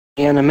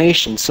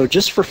animation. So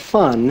just for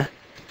fun,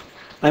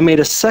 I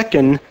made a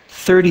second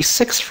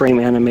 36 frame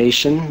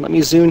animation. Let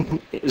me zoom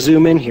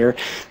in here.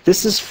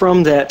 This is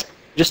from that,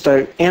 just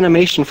an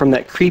animation from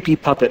that creepy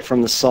puppet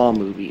from the Saw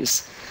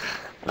movies.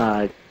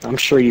 I'm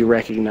sure you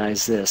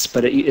recognize this,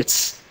 but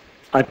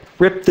I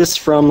ripped this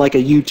from like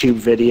a YouTube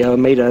video,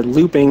 made a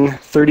looping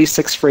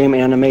 36 frame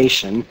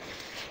animation,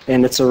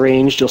 and it's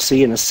arranged, you'll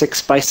see, in a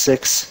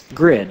 6x6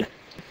 grid.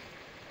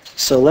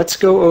 So let's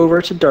go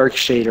over to Dark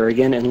Shader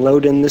again and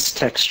load in this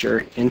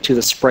texture into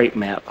the sprite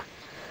map.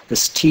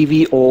 This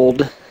TV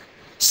old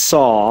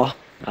Saw,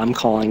 I'm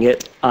calling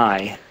it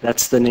I.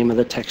 That's the name of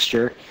the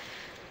texture.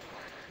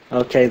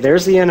 Okay,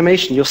 there's the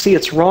animation. You'll see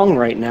it's wrong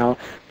right now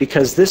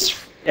because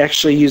this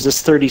actually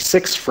uses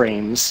 36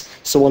 frames,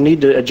 so we'll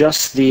need to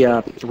adjust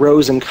the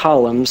rows and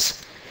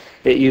columns.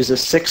 It uses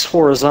 6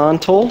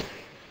 horizontal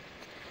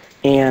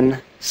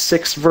and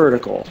 6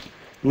 vertical.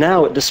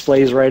 Now it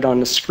displays right on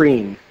the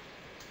screen.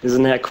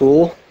 Isn't that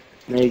cool?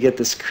 Now you get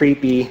this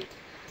creepy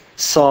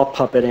Saw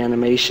puppet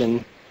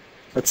animation.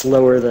 Let's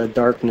lower the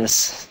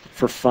darkness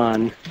for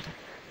fun.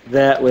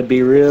 That would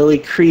be really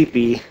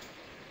creepy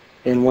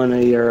in one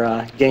of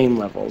your game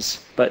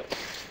levels. But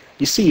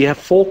you see, you have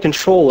full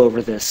control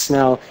over this.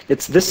 Now,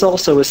 this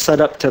also is set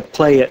up to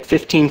play at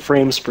 15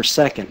 frames per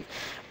second.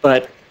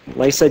 But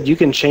like I said, you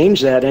can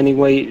change that any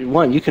way you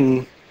want.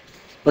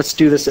 Let's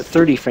do this at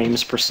 30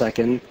 frames per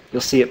second.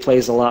 You'll see it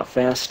plays a lot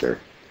faster.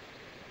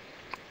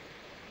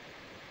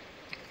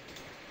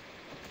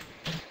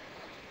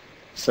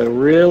 So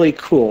really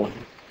cool.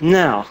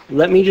 Now,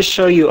 let me just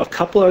show you a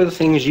couple other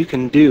things you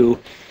can do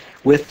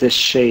with this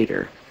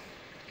shader.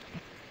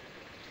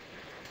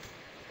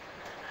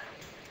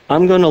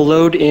 I'm going to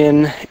load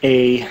in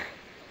a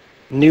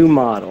new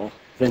model,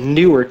 the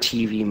newer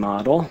TV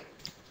model.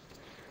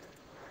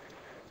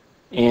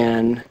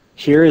 And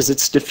here is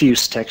its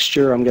diffuse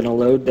texture. I'm going to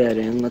load that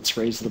in. Let's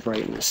raise the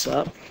brightness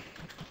up.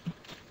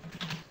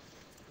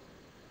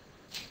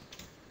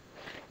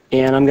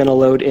 And I'm going to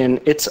load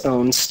in its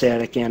own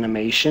static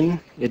animation.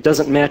 It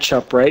doesn't match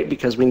up right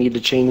because we need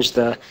to change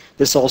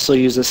this also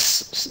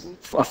uses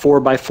a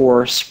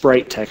 4x4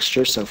 sprite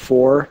texture, so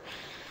 4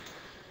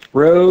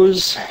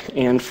 rows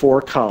and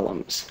 4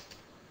 columns.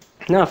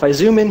 Now if I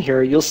zoom in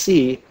here, you'll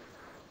see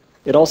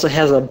it also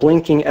has a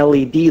blinking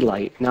LED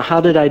light. Now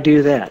how did I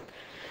do that?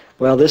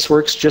 Well, this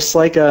works just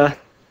like a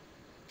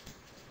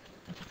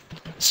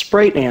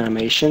sprite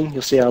animation.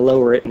 You'll see I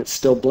lower it and it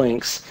still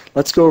blinks.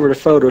 Let's go over to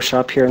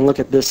Photoshop here and look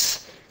at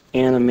this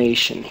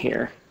animation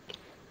here.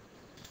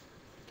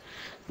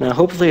 Now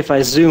hopefully if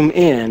I zoom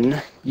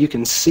in, you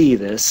can see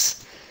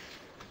this.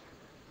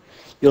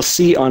 You'll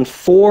see on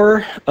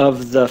 4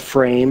 of the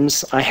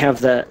frames I have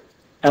the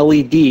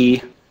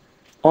LED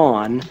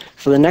on.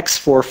 For the next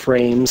 4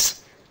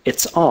 frames,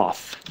 it's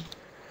off.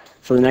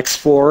 For the next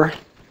 4,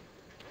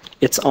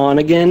 it's on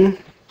again.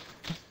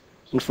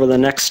 And for the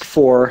next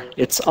 4,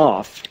 it's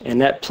off.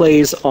 And that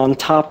plays on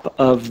top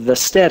of the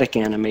static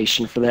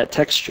animation for that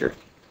texture.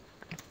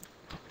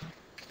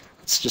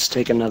 Let's just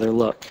take another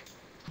look.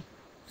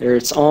 There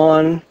it's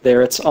on,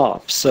 there it's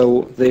off.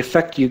 So the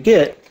effect you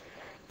get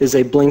is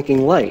a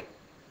blinking light.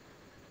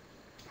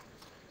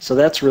 So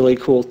that's really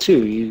cool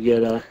too.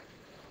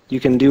 You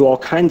can do all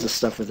kinds of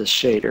stuff with this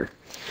shader.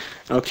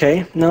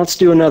 Okay, now let's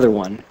do another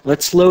one.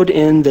 Let's load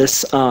in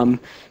this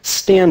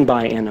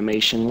standby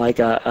animation,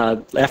 like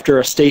after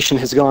a station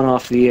has gone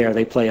off the air,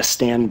 they play a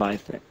standby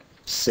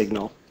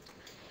signal.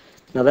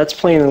 Now that's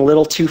playing a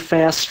little too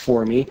fast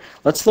for me.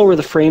 Let's lower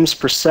the frames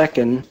per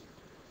second.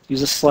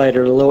 Use a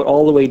slider to lower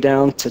all the way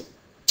down to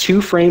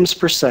 2 frames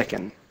per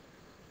second.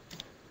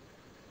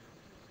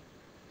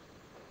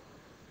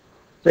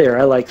 There,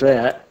 I like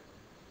that.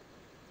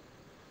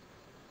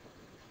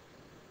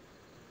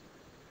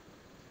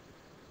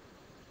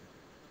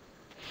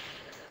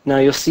 Now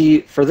you'll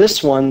see for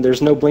this one,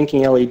 there's no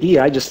blinking LED.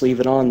 I just leave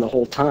it on the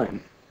whole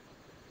time.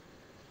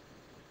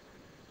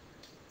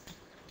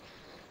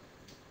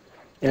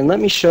 And let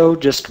me show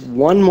just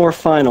one more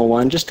final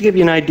one, just to give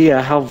you an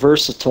idea how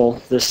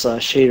versatile this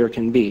shader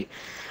can be.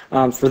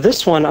 For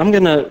this one, I'm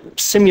going to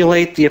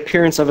simulate the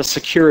appearance of a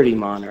security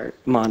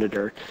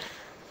monitor.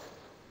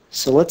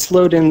 So let's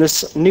load in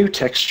this new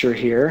texture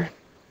here.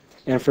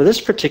 And for this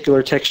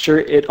particular texture,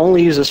 it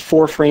only uses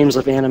 4 frames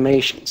of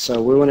animation.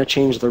 So we want to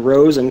change the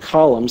rows and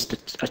columns to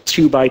a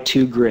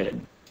 2x2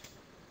 grid.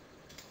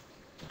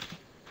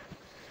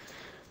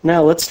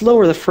 Now let's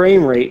lower the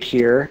frame rate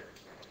here.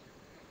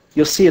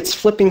 You'll see it's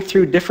flipping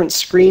through different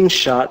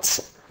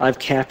screenshots I've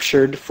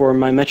captured for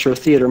my Metro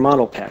Theater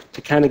model pack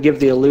to kind of give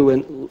the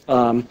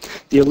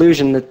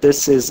illusion that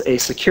this is a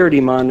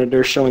security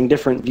monitor showing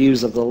different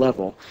views of the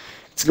level.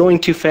 It's going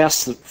too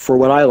fast for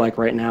what I like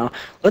right now.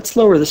 Let's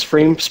lower this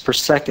frames per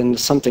second to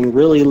something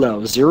really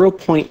low,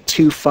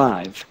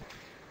 0.25,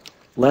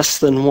 less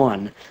than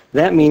 1.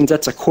 That means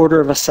that's a quarter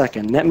of a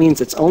second. That means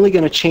it's only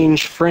going to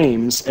change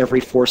frames every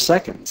 4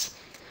 seconds.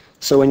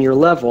 So in your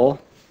level,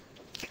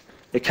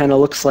 it kind of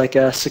looks like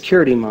a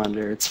security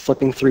monitor. It's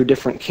flipping through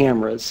different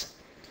cameras.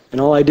 And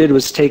all I did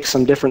was take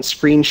some different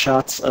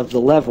screenshots of the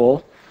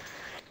level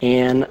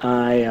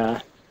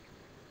and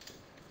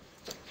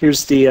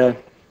here's the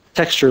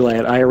texture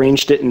layout. I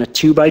arranged it in a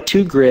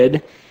 2x2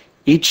 grid.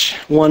 Each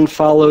one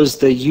follows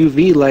the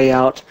UV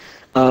layout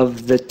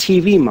of the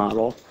TV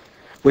model,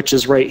 which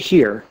is right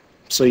here.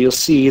 So you'll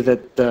see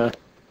that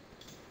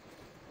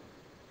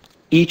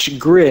each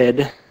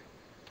grid,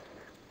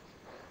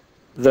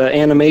 the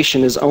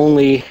animation is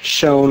only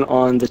shown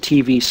on the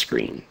TV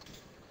screen.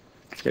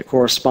 It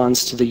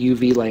corresponds to the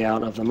UV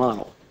layout of the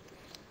model.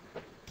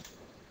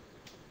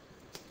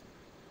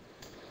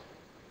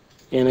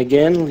 And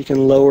again, we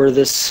can lower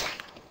this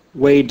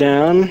way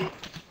down.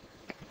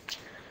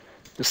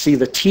 You'll see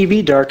the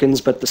TV darkens,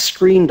 but the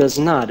screen does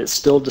not. It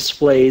still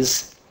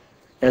displays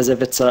as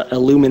if it's an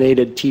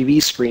illuminated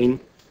TV screen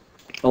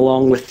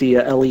along with the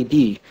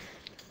LED.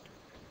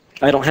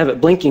 I don't have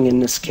it blinking in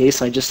this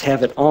case, I just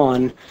have it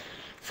on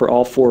for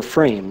all 4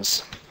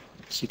 frames.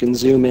 So you can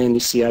zoom in, you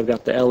see I've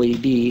got the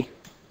LED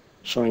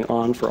showing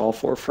on for all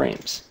 4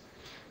 frames.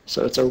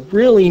 So it's a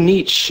really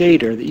neat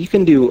shader that you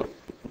can do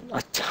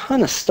a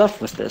ton of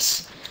stuff with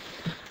this.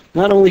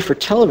 Not only for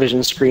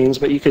television screens,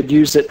 but you could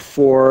use it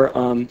for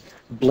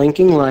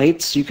blinking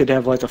lights. You could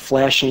have like a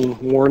flashing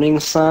warning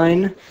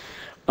sign,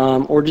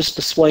 or just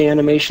display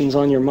animations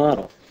on your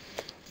model.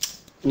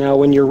 Now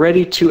when you're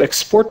ready to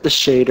export the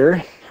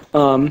shader,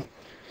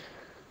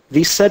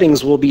 these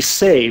settings will be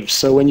saved.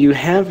 So when you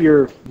have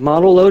your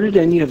model loaded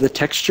in, you have the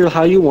texture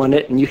how you want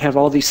it, and you have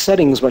all these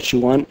settings what you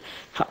want,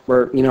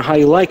 or how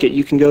you like it,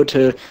 you can go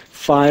to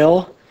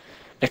File,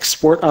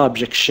 Export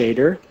Object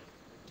Shader,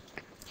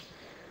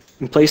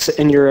 and place it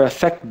in your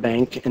effect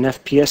bank in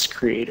FPS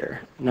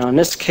Creator. Now in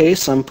this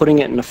case, I'm putting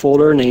it in a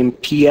folder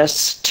named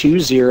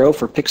PS20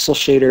 for Pixel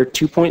Shader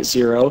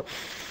 2.0,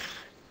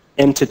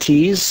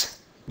 Entities,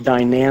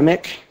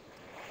 Dynamic,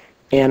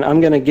 and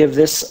I'm going to give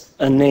this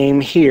a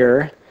name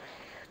here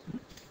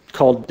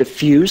called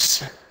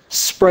Diffuse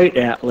Sprite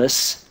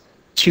Atlas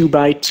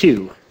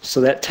 2x2.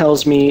 So that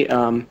tells me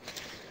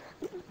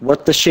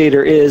what the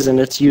shader is, and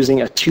it's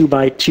using a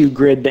 2x2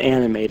 grid to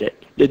animate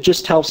it. It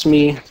just helps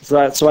me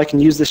so I can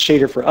use this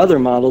shader for other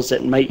models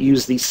that might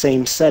use these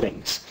same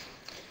settings.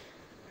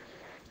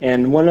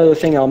 And one other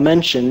thing I'll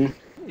mention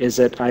is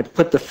that I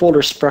put the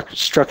folder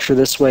structure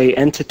this way,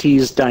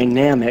 Entities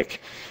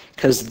Dynamic,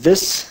 because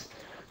this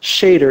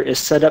shader is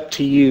set up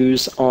to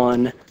use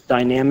on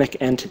dynamic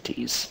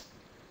entities.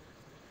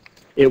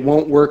 It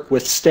won't work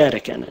with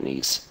static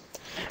entities.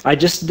 I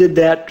just did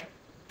that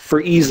for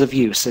ease of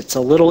use. It's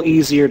a little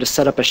easier to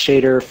set up a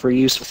shader for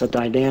use with a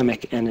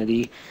dynamic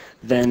entity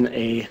than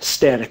a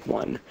static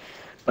one.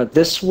 But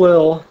this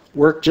will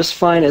work just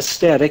fine as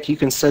static. You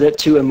can set it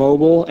to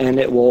immobile and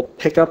it will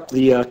pick up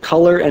the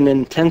color and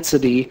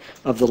intensity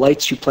of the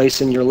lights you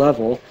place in your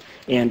level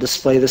and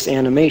display this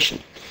animation.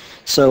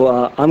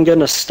 So I'm going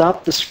to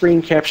stop the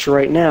screen capture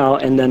right now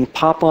and then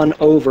pop on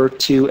over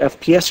to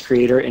FPS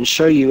Creator and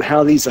show you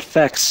how these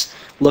effects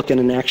look in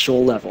an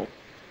actual level.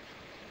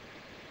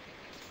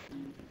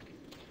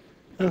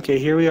 Okay,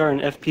 here we are in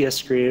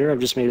FPS Creator. I've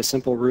just made a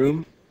simple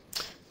room,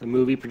 the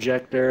movie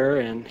projector,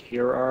 and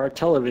here are our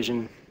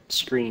television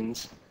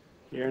screens.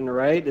 Here on the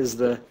right is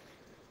the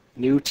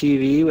new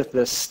TV with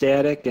the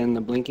static and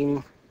the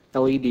blinking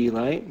LED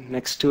light.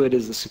 Next to it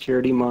is the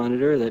security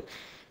monitor that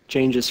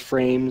changes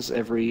frames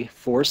every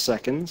 4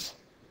 seconds.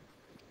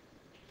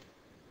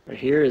 Right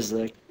here is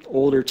the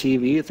older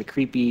TV with the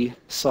creepy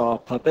saw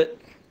puppet.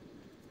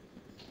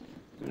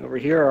 And over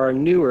here are our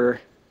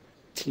newer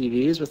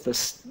TVs with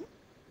this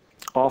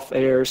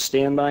off-air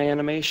standby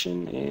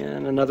animation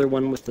and another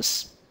one with the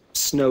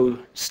snow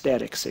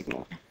static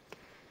signal.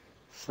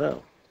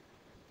 So,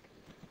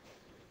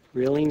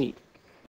 really neat.